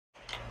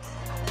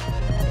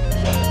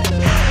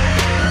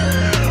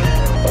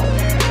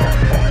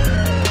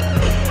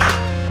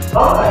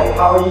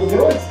how are you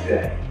doing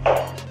today?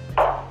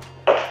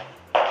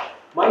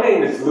 My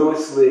name is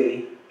Louis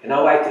Lee, and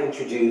I'd like to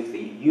introduce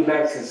the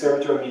UMass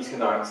Conservatory of Music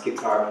and Arts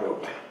guitar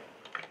program.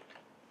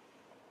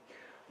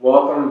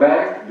 Welcome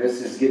back.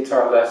 This is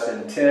Guitar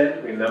Lesson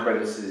 10. Remember,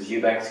 this is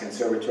UMass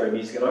Conservatory of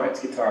Music and Arts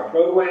guitar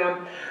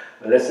program.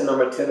 Lesson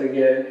number 10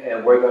 again,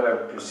 and we're going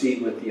to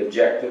proceed with the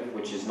objective,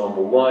 which is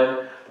number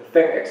 1, the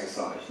finger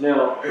exercise.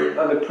 Now,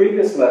 on the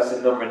previous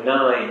lesson, number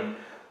 9,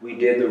 we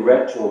did the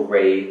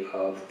retrograde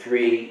of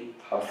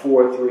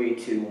 4, 3,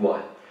 2,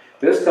 1.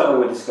 This time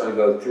we're just going to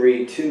go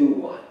 3, 2,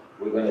 1.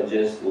 We're going to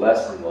just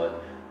lesson 1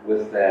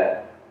 with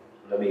that.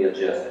 Let me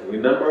adjust it.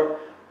 Remember,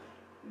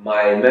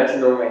 my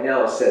metronome right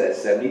now is set at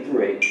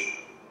 73.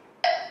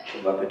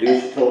 My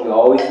producer told me to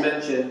always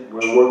mention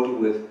we're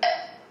working with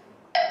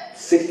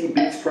 60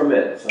 beats per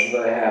minute. So I'm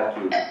going to have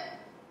to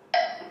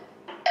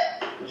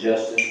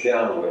adjust this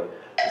downward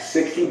to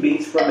 60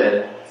 beats per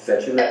minute.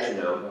 Set your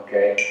metronome,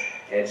 okay?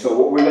 And so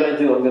what we're going to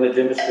do, I'm going to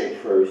demonstrate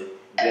first,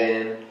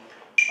 then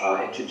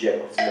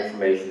interject with some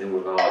information, then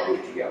we're going to all do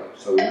it together.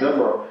 So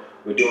remember,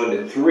 we're doing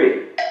the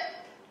 3.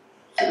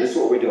 So this is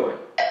what we're doing.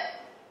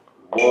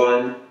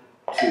 1,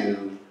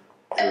 2,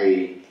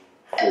 3,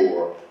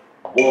 4.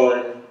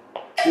 1,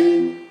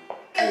 2,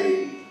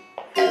 3,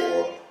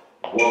 4.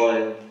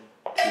 1,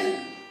 2.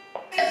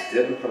 It's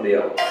different from the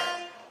other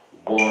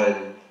one.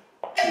 1,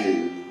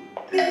 2,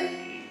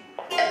 3,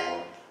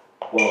 4.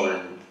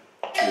 1,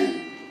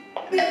 2,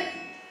 3.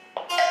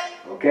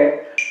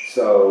 Okay?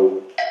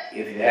 So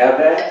if you have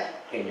that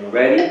and you're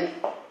ready,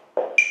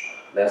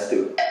 let's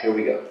do it. Here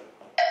we go.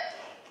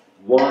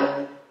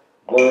 1,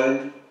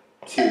 1,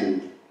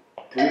 2,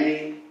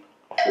 3,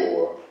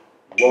 4.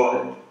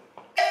 1,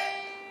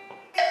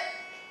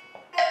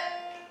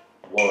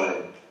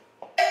 1,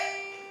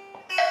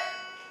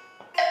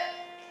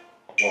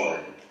 1,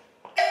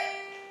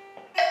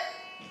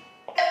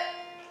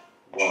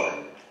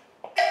 1.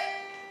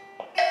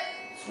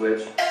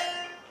 Switch.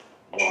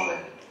 1,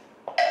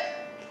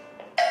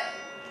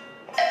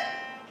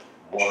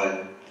 1,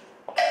 1,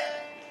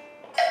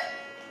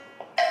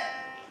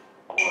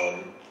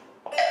 1,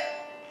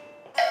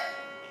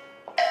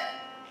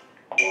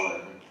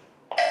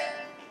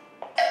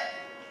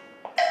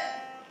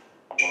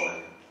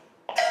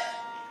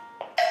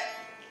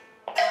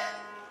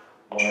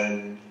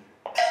 1.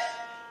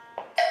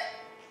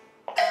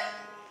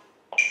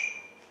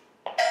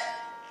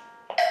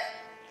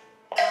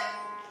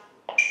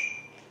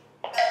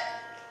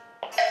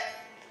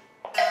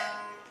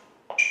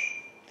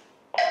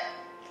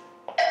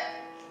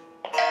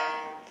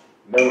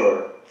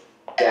 Remember,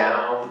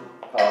 down,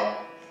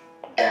 up,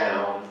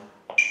 down,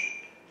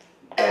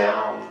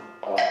 down,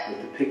 up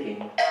with the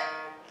picking.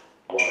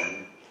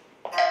 1.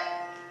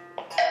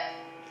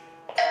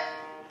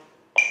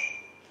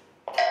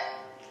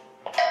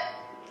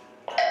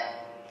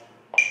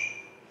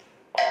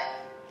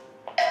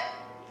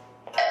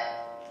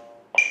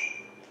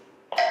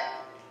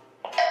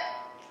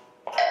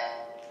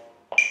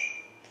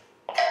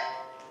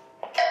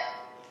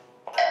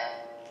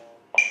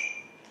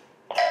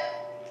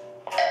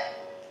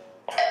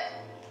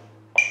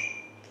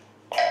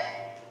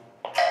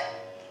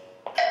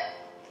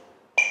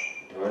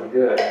 Doing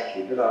good.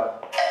 Keep it up.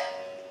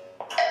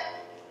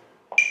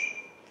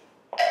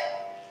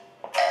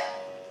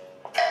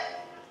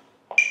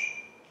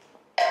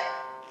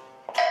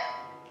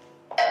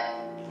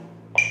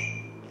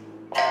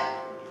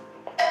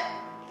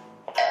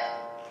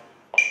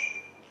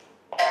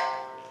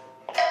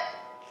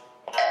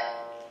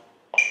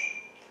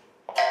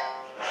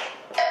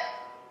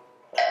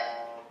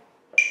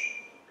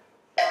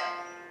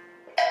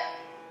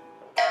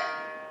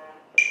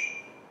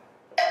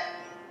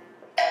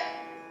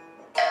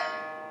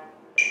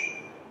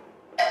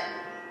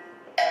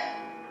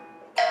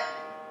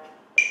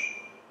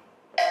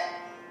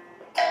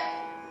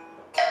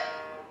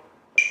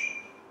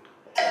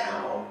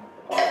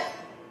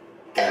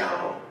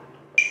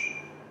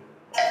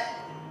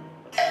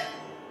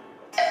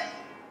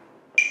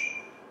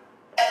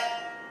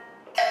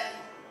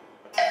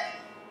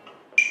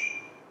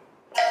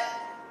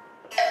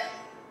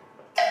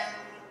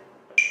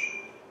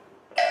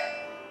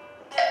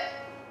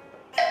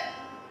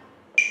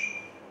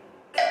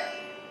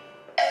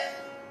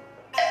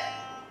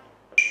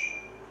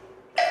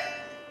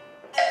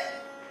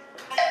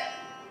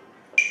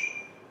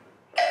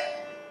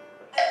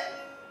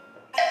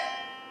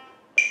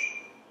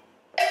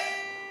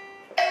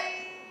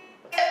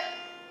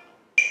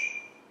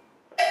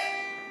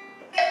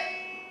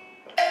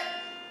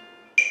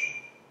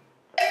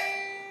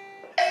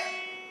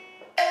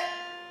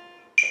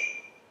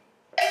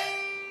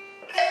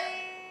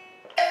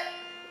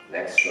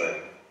 Next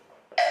string.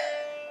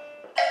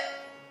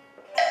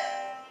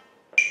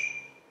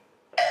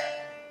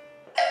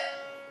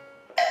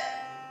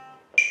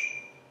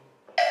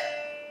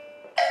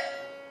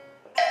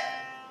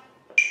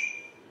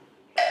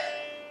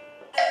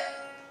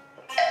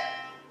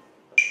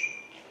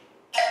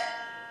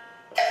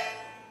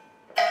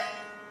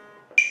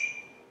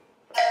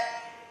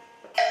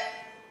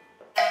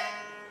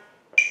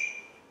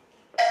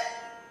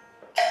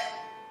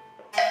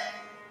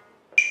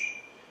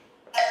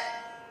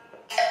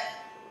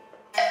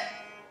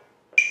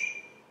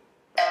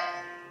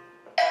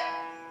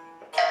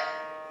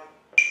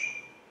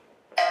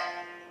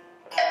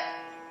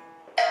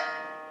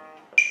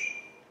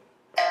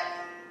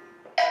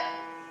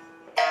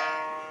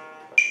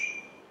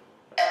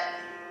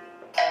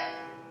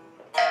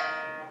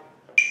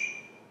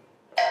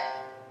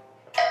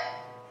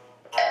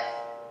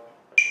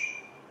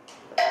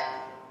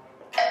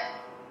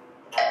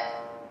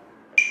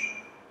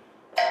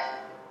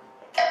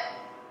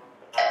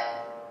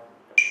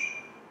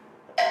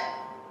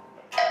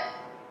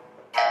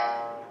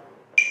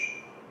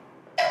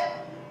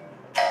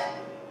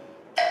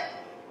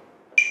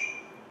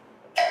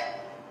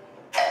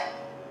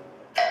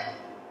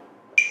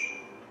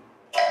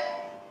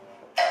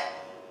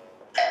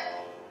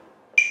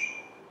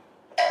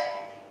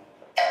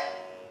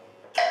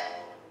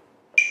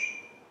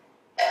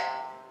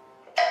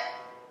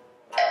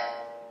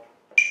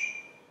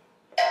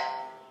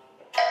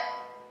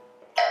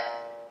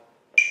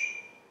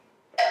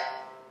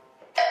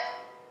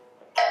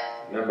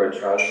 Remember,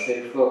 try to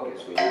stay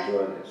focused when you're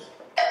doing this.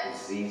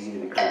 It's easy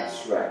to become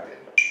distracted.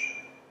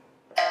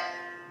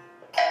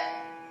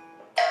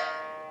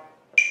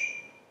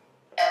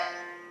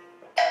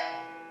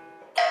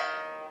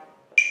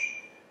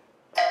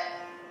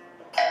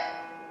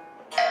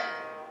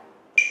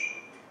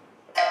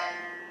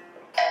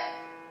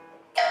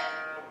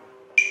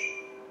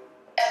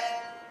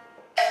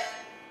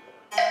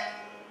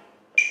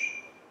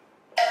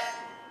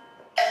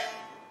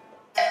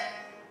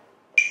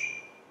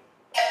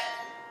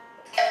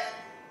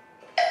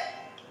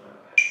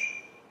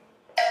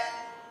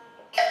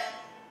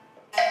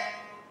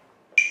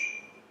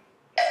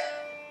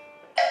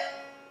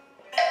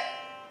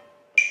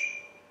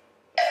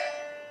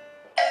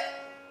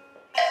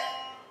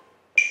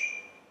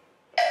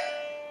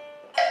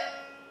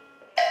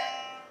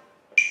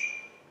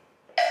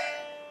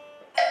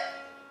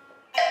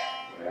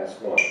 That's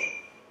one.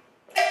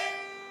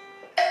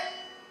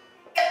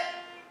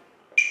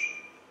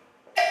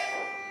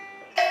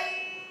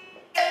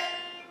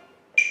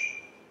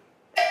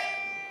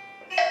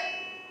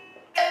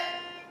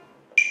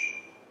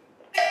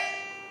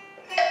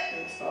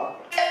 And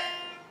stop.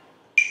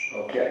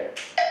 Okay,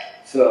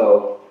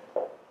 so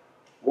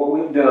what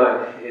we've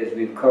done is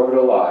we've covered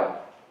a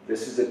lot.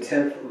 This is the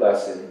 10th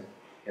lesson,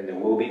 and there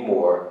will be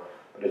more,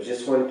 but I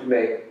just wanted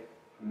to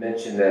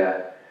mention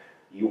that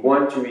you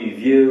want to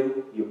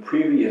review your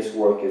previous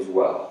work as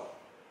well.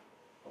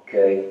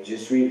 Okay,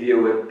 just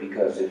review it,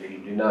 because if you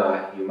do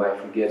not, you might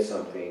forget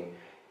something.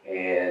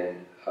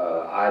 And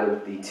out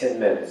of the 10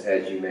 minutes,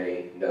 as you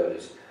may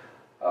notice,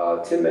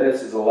 10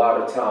 minutes is a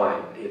lot of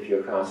time if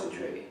you're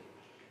concentrating.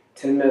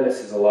 10 minutes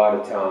is a lot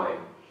of time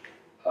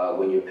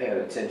when you're paying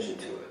attention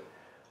to it.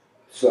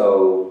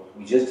 So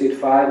we just did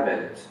 5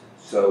 minutes,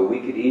 so we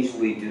could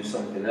easily do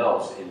something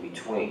else in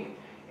between.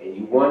 And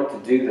you want to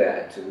do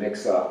that to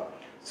mix up.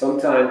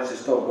 Sometimes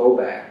just don't go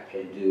back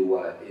and do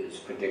what is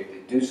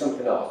predicted. Do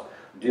something else.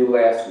 Do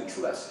last week's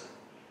lesson,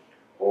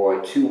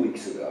 or 2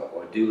 weeks ago,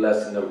 or do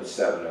lesson number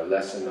 7 or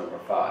lesson number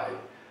 5.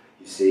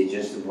 You see,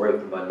 just to break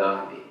the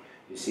monotony.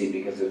 You see,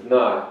 because if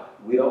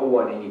not, we don't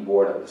want any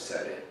boredom to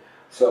set in.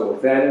 So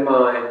with that in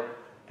mind,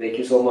 thank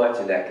you so much,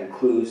 and that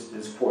concludes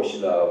this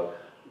portion of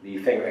the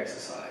finger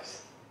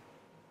exercise.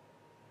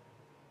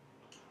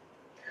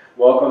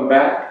 Welcome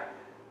back.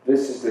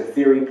 This is the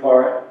theory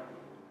part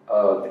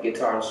of the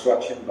guitar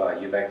instruction by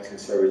Eubanks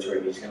Conservatory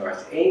of Music and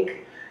Arts, Inc.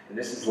 And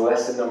this is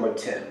lesson number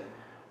 10.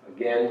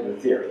 Again, the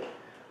theory.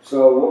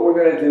 So what we're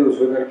going to do is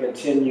we're going to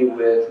continue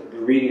with the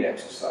reading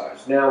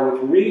exercise. Now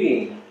with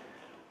reading,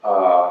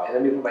 and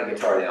let me put my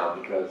guitar down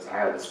because I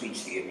have a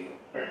speech to give you.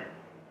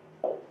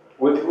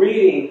 With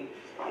reading,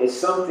 it's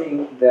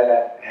something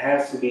that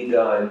has to be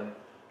done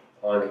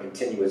on a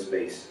continuous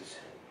basis.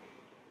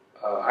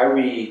 I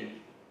read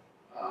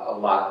a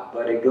lot,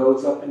 but it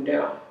goes up and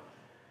down.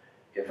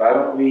 If I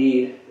don't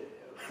read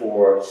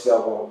for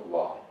several,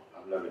 well,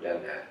 I've never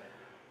done that,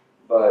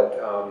 but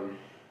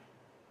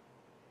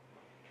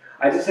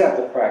I just have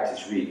to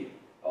practice reading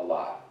a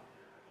lot.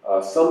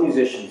 Some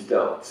musicians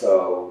don't,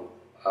 so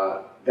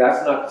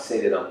that's not to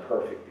say that I'm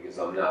perfect, because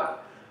I'm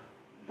not,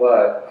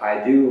 but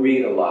I do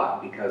read a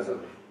lot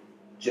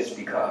just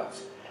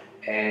because.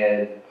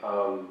 And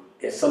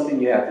it's something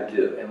you have to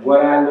do. And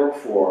what I look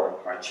for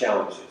are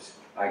challenges.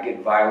 I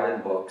get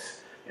violin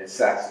books and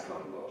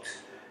saxophone books.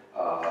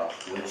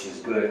 Which is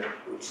good,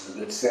 which is a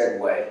good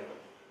segue.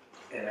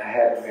 And I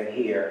have it right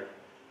here.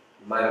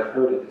 You might have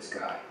heard of this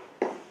guy.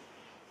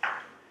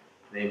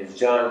 His name is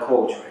John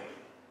Coltrane.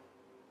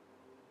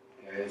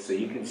 Okay, so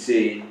you can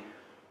see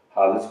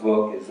how this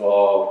book is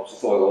all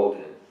soiled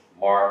and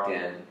marked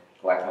in,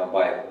 like my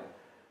Bible.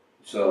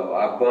 So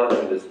I've gone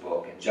through this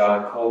book, and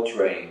John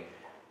Coltrane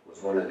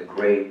was one of the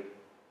great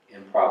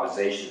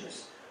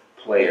improvisationist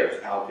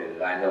players out there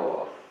that I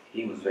know of.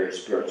 He was very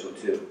spiritual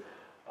too.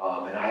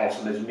 And I have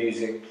some of his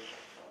music,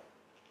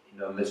 you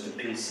know, Mr.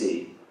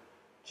 PC,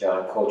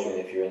 John Coltrane,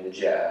 if you're into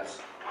jazz.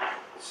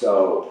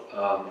 So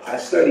I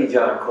studied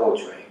John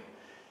Coltrane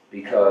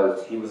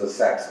because he was a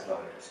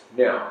saxophonist.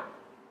 Now,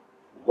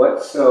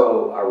 what's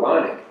so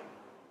ironic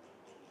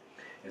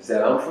is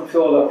that I'm from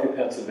Philadelphia,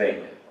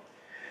 Pennsylvania.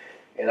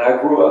 And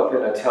I grew up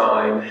in a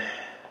time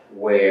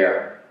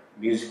where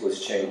music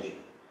was changing.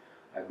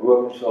 I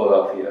grew up in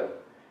Philadelphia,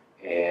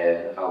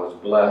 and I was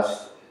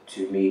blessed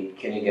to meet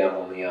Kenny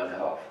Gamble and Leon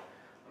Huff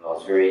when I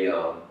was very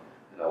young,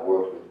 and I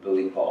worked with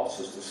Billy Paul,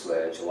 Sister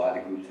Sledge, a lot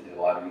of groups that did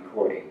a lot of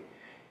recording,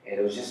 and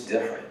it was just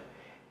different.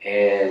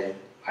 And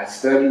I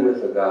studied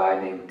with a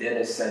guy named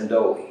Dennis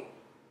Sandoli.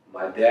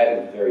 My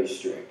dad was very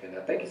strict, and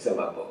I think it's in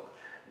my book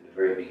in the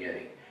very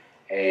beginning.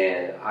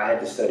 And I had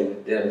to study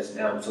with Dennis.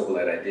 Now I'm so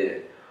glad I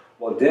did.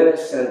 Well,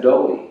 Dennis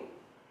Sandoli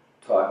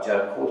taught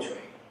John Coltrane.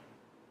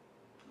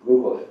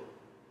 Google it.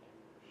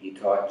 He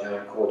taught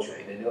John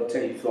Coltrane, and he'll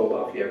tell you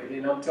Philadelphia,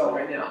 everything I'm telling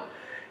right now.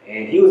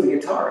 And he was a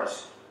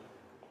guitarist.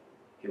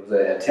 He was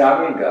an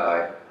Italian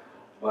guy,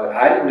 but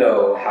I didn't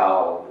know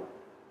how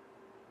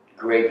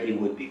great he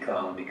would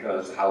become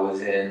because I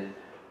was in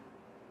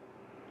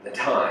the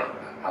time.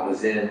 I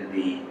was in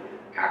the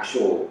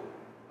actual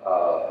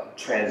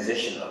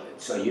transition of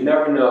it. So you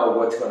never know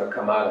what's going to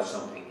come out of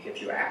something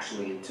if you're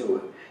actually into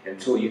it.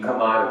 Until you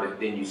come out of it,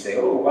 then you say,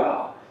 oh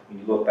wow, when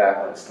you look back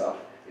on stuff,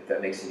 if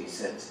that makes any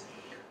sense.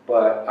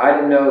 But I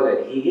didn't know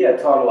that he had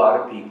taught a lot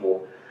of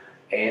people,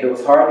 and it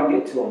was hard to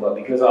get to him, but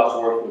because I was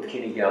working with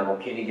Kenny Gamble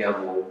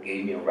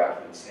gave me a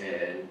reference,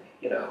 and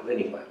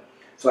anyway.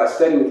 So I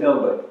studied with him,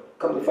 but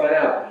come to find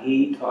out,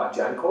 he taught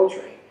John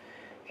Coltrane.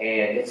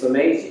 And it's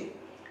amazing.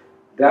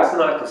 That's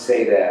not to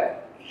say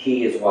that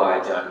he is why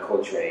John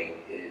Coltrane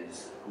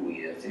is who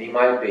he is. And he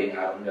might be, I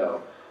don't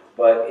know.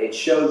 But it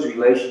shows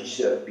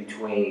relationship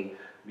between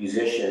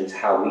musicians,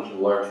 how we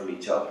can learn from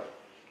each other.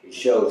 It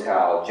shows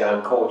how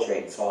John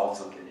Coltrane saw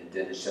something in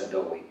Dennis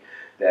Sandoli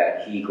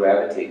that he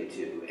gravitated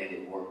to, and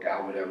it worked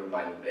out, whatever it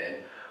might have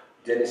been.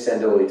 Dennis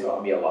Sandoli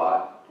taught me a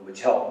lot,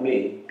 which helped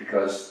me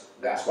because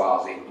that's why I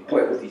was able to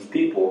play with these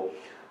people.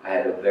 I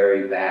had a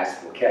very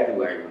vast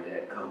vocabulary when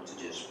it comes to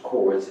just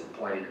chords and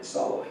playing and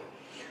soloing.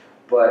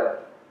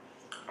 But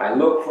I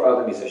look for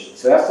other musicians.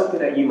 So that's something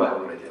that you might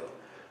want to do.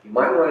 You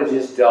might want to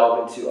just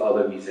delve into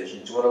other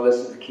musicians. You want to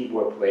listen to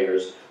keyboard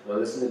players, you want to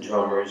listen to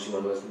drummers, you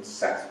want to listen to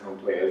saxophone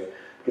players,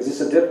 because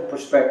it's a different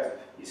perspective,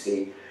 you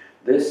see.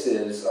 This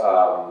is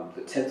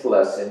the 10th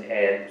lesson,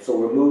 and so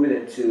we're moving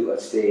into a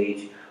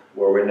stage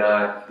where we're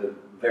not the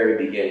very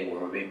beginning,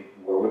 where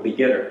we're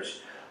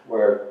beginners.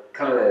 We're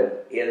kind of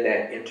in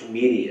that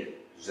intermediate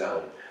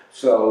zone.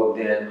 So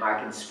then I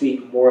can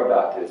speak more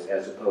about this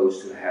as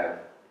opposed to have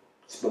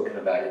spoken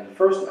about it in the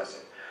first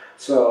lesson.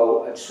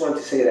 So I just wanted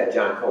to say that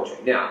John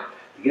Coltrane. Now,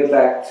 to get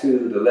back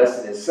to the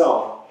lesson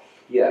itself,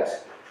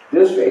 yes,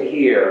 this right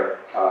here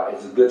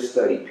is a good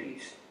study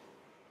piece.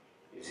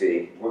 You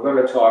see, we're going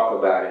to talk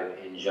about it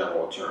in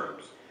general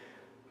terms.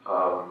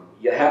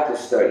 You have to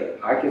study it.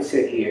 I can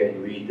sit here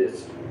and read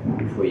this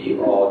for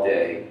you all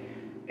day,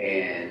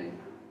 and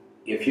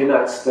if you're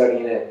not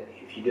studying it,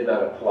 if you do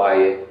not apply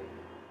it,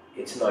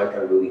 it's not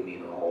going to really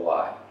mean a whole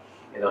lot.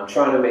 And I'm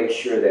trying to make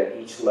sure that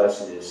each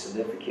lesson is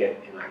significant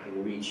and I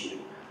can reach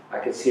you. I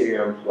can sit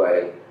here and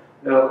play.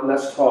 No,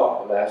 let's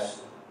talk.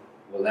 Let's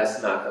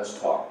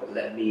talk, but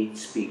let me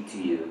speak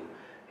to you.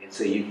 And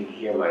so you can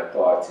hear my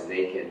thoughts and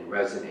they can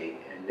resonate,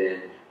 and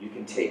then you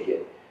can take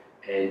it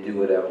and do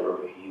whatever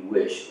you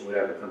wish,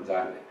 whatever comes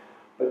out of it.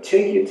 But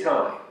take your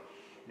time.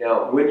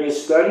 Now, when you're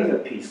studying a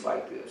piece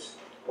like this,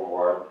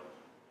 or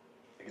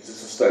because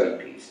it's a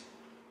study piece,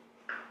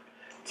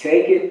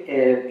 take it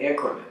in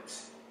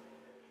increments.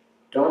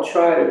 Don't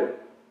try to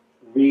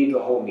read the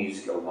whole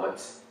music at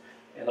once,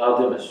 and I'll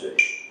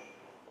demonstrate.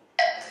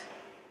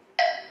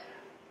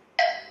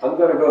 I'm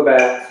going to go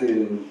back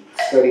to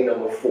study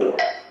number 4.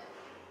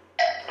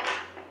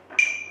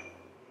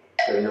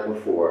 Study number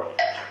 4.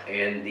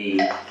 And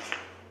the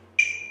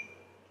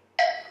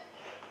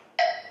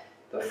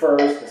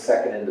first, the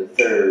second, and the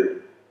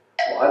third.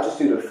 Well, I'll just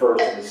do the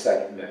first and the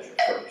second measure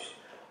first.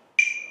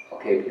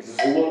 Okay, because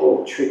it's a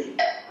little tricky.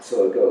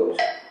 So it goes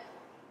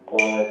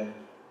 1,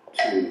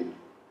 2,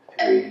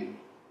 3,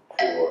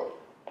 4,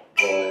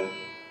 1,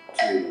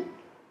 2,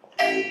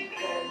 3,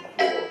 and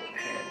 4,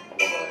 and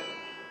 1,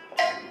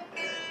 2,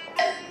 and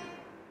 3.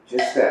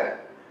 Just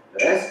that.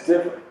 Now that's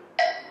different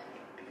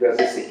because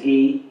it's the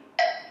E,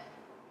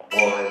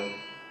 1,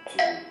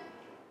 2,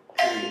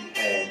 3,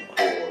 and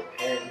 4,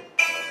 and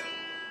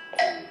 1,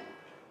 2,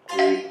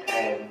 3,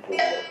 and 4,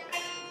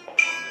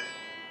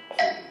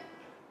 1,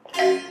 2,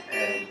 3,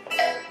 and 4.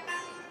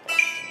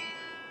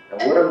 And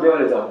what I'm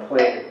doing is I'm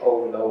playing it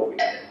over and over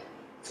again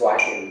so I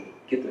can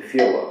get the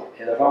feel of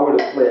it. And if I were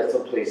to play it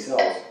someplace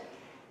else,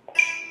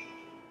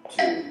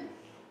 2,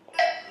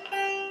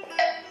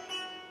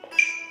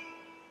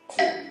 2,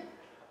 2.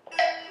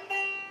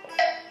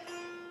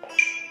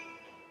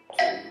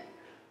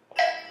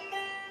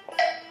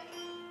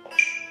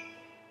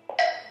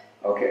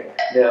 Okay,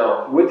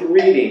 now with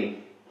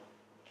reading,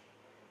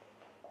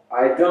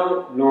 I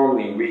don't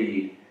normally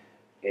read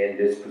in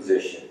this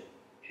position.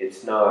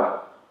 It's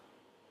not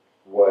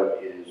what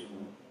is,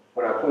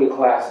 when I play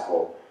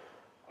classical,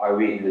 I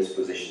read in this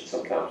position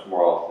sometimes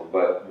more often,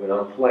 but when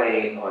I'm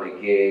playing on a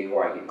gig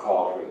or I get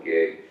called for a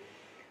gig,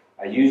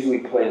 I usually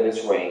play in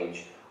this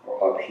range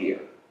or up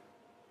here.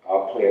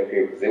 I'll play up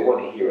here because they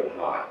want to hear it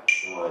high.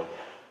 1,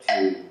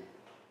 2,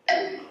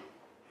 3,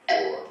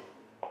 4,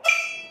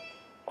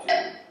 2, 2.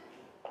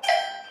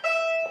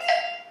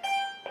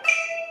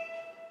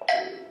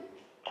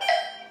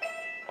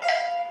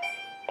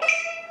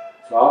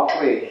 So I'll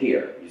play it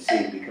here, you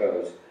see,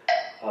 because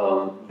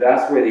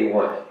that's where they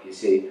want it, you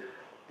see.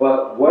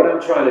 But what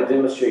I'm trying to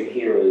demonstrate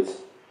here is,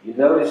 you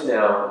notice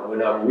now,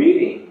 when I'm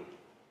reading,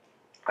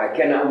 I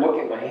cannot look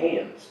at my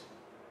hands.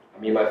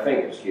 My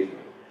fingers, excuse me.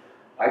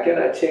 I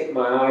cannot take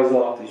my eyes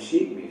off the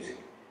sheet music,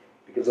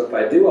 because if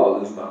I do, I'll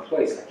lose my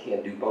place. I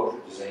can't do both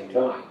at the same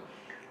time.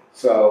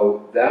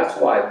 So that's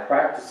why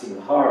practicing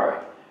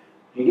hard,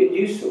 you get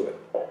used to it.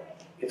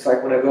 It's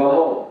like when I go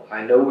home,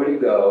 I know where to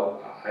go.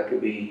 I could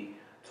be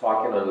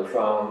talking on the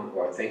phone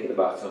or thinking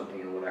about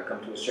something, and when I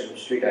come to a certain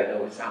street, I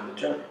know it's time to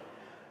turn.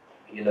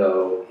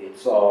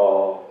 It's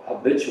all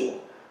habitual.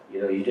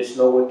 You just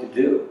know what to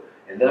do.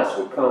 And that's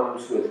what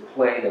comes with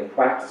playing and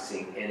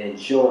practicing and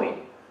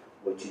enjoying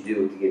what you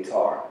do with the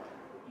guitar.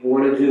 What you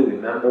want to do,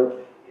 remember,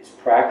 is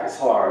practice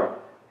hard,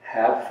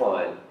 have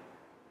fun,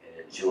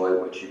 and enjoy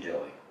what you're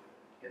doing.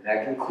 And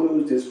that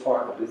concludes this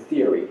part of the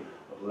theory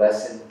of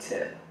Lesson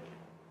 10.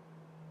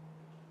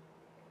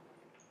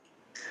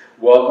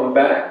 Welcome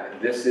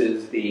back. This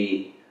is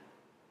the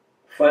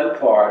fun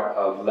part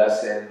of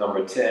lesson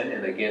number 10.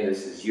 And again,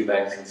 this is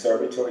Eubanks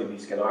Conservatory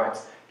Music and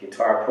Arts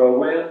guitar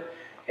program.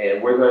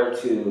 And we're going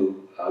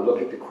to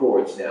look at the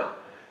chords now.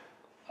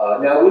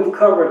 Now we've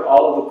covered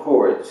all of the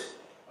chords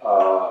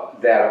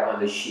that are on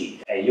the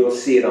sheet. And you'll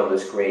see it on the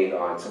screen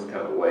or in some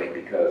kind of way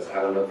because I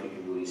don't know if you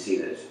can really see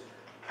this.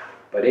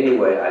 But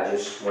anyway, I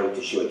just wanted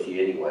to show it to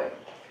you anyway.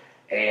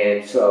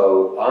 And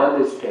so on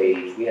this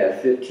page, we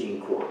have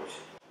 15 chords.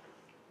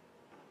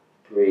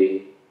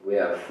 3, we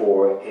have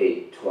 4,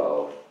 8,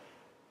 12,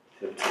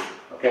 15,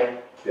 okay?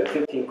 We have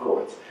 15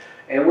 chords.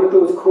 And with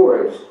those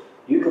chords,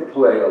 you can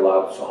play a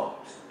lot of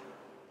songs.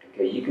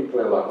 Okay, you can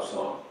play a lot of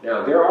songs.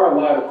 Now, there are a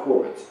lot of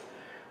chords.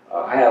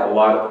 I have a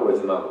lot of chords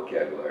in my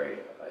vocabulary.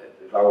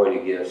 If I were to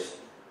guess,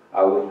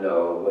 I wouldn't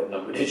know what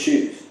number to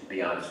choose, to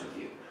be honest with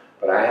you.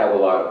 But I have a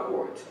lot of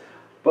chords.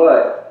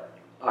 But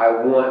I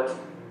want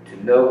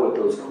to know what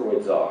those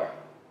chords are.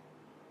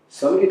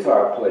 Some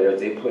guitar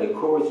players, they play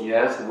chords and you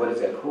ask them what is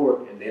that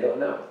chord and they don't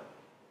know.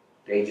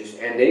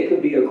 And they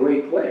could be a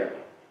great player,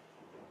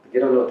 but they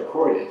don't know what the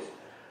chord is.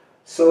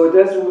 So it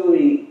doesn't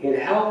really, it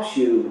helps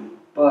you,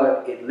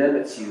 but it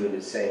limits you in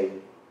the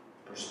same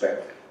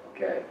perspective,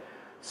 okay?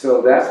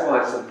 So that's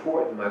why it's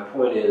important. My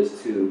point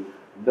is to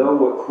know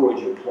what chord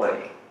you're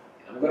playing.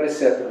 I'm going to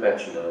set the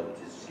metronome,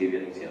 just to give you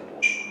an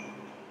example.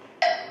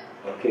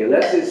 Okay,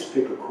 let's just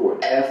pick a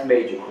chord, F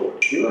major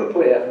chord. You're going to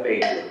play F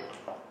major,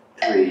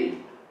 3,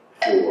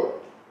 4.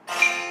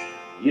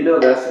 You know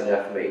that's an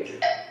F major.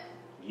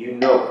 You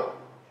know it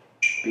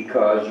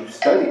because you've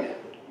studied it.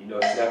 You know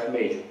it's an F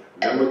major.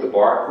 Remember the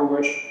bar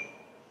chord?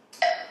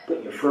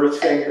 Put your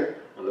first finger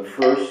on the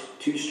first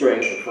 2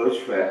 strings, the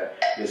first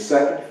fret, your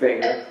second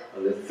finger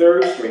on the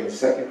 3rd string, the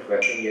 2nd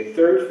fret, and your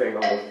 3rd finger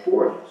on the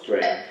 4th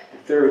string,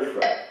 the 3rd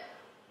fret.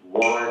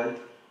 1,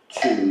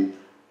 2,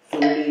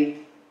 3,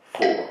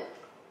 4.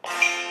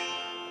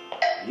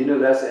 You know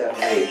that's an F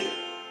major.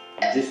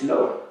 You just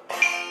know it.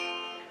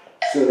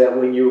 So that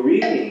when you're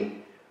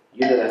reading,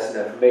 you know that's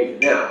an F major.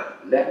 Now,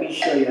 let me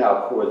show you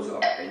how chords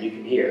are, and you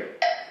can hear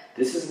it.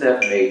 This is an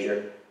F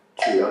major,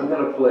 2. I'm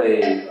going to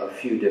play a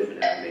few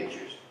different F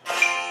majors.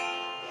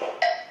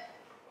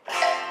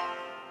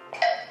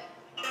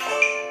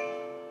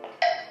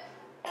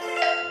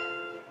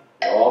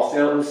 They all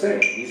sound the same.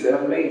 These are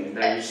F majors.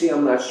 Now, you see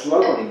I'm not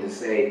struggling to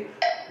say,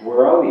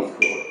 where are these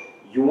chords?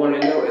 You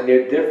want to know, and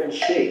they're different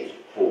shapes.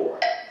 4.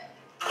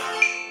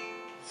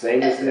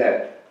 Same as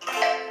that.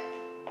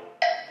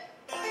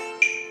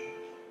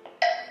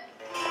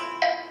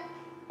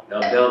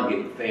 Now I'm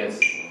getting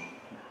fancy,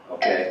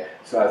 okay?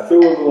 So I threw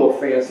a little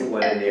fancy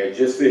one in there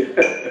just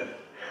to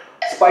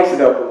spice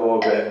it up a little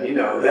bit. You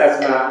know,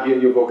 that's not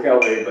your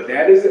vocabulary, but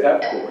that is an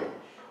F chord.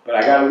 But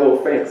I got a little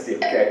fancy,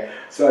 okay?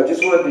 So I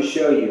just wanted to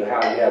show you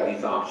how you have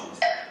these options.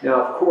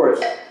 Now, of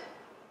course,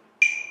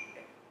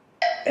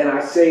 and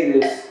I say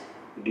this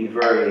to be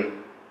very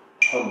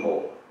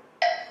humble,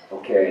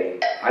 okay?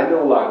 I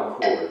know a lot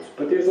of chords,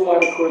 but there's a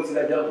lot of chords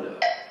that I don't know.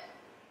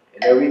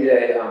 And every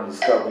day I'm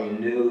discovering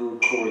new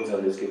chords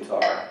on this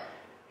guitar.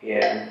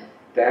 And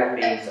that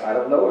means I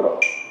don't know it all.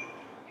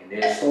 And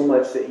there's so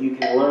much that you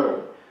can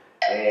learn.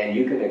 And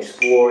you can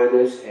explore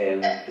this,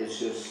 and it's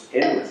just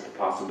endless, the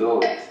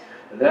possibilities.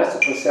 And that's the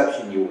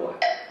perception you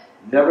want.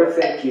 Never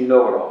think you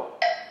know it all.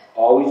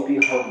 Always be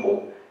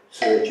humble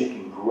so that you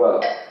can grow.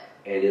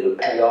 And it'll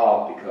pay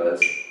off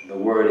because the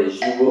word is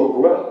you will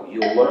grow.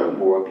 You'll learn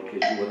more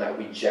because you will not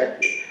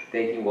reject it,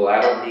 thinking, well,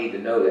 I don't need to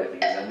know that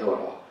because I know it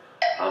all.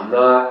 I'm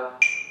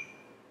not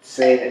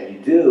saying that you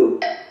do,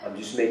 I'm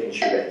just making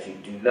sure that you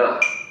do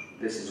not.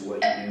 This is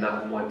what you do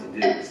not want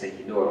to do, is think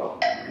you know it all.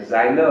 Because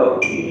I know,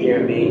 you hear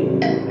me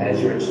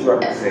as your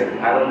instructor say,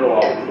 I don't know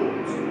all the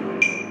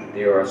chords.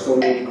 There are so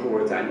many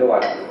chords, I know I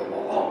don't know them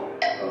all.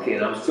 Okay,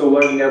 and I'm still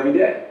learning every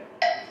day.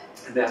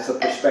 And that's the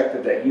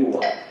perspective that you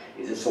want,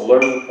 is it's a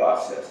learning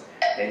process.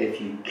 And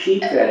if you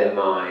keep that in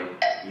mind,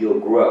 you'll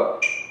grow.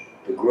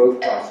 The growth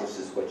process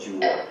is what you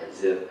want,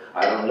 as if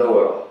I don't know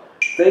it all.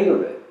 Think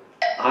of it.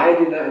 I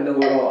did not know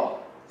it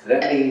all. So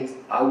that means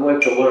I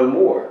want to learn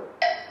more.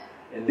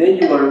 And then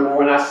you learn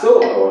more and I still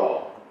don't know it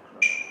all.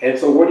 And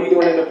so what are you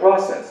doing in the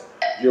process?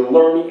 You're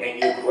learning and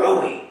you're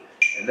growing.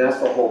 And that's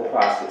the whole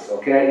process,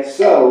 okay?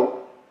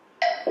 So,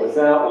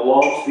 without a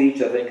long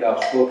speech, I think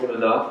I've spoken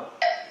enough.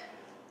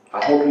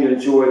 I hope you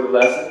enjoyed the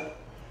lesson.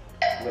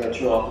 I'm going to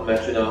turn off the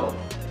metronome.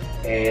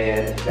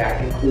 And that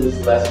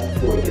concludes lesson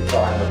 4,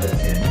 guitar number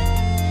 10.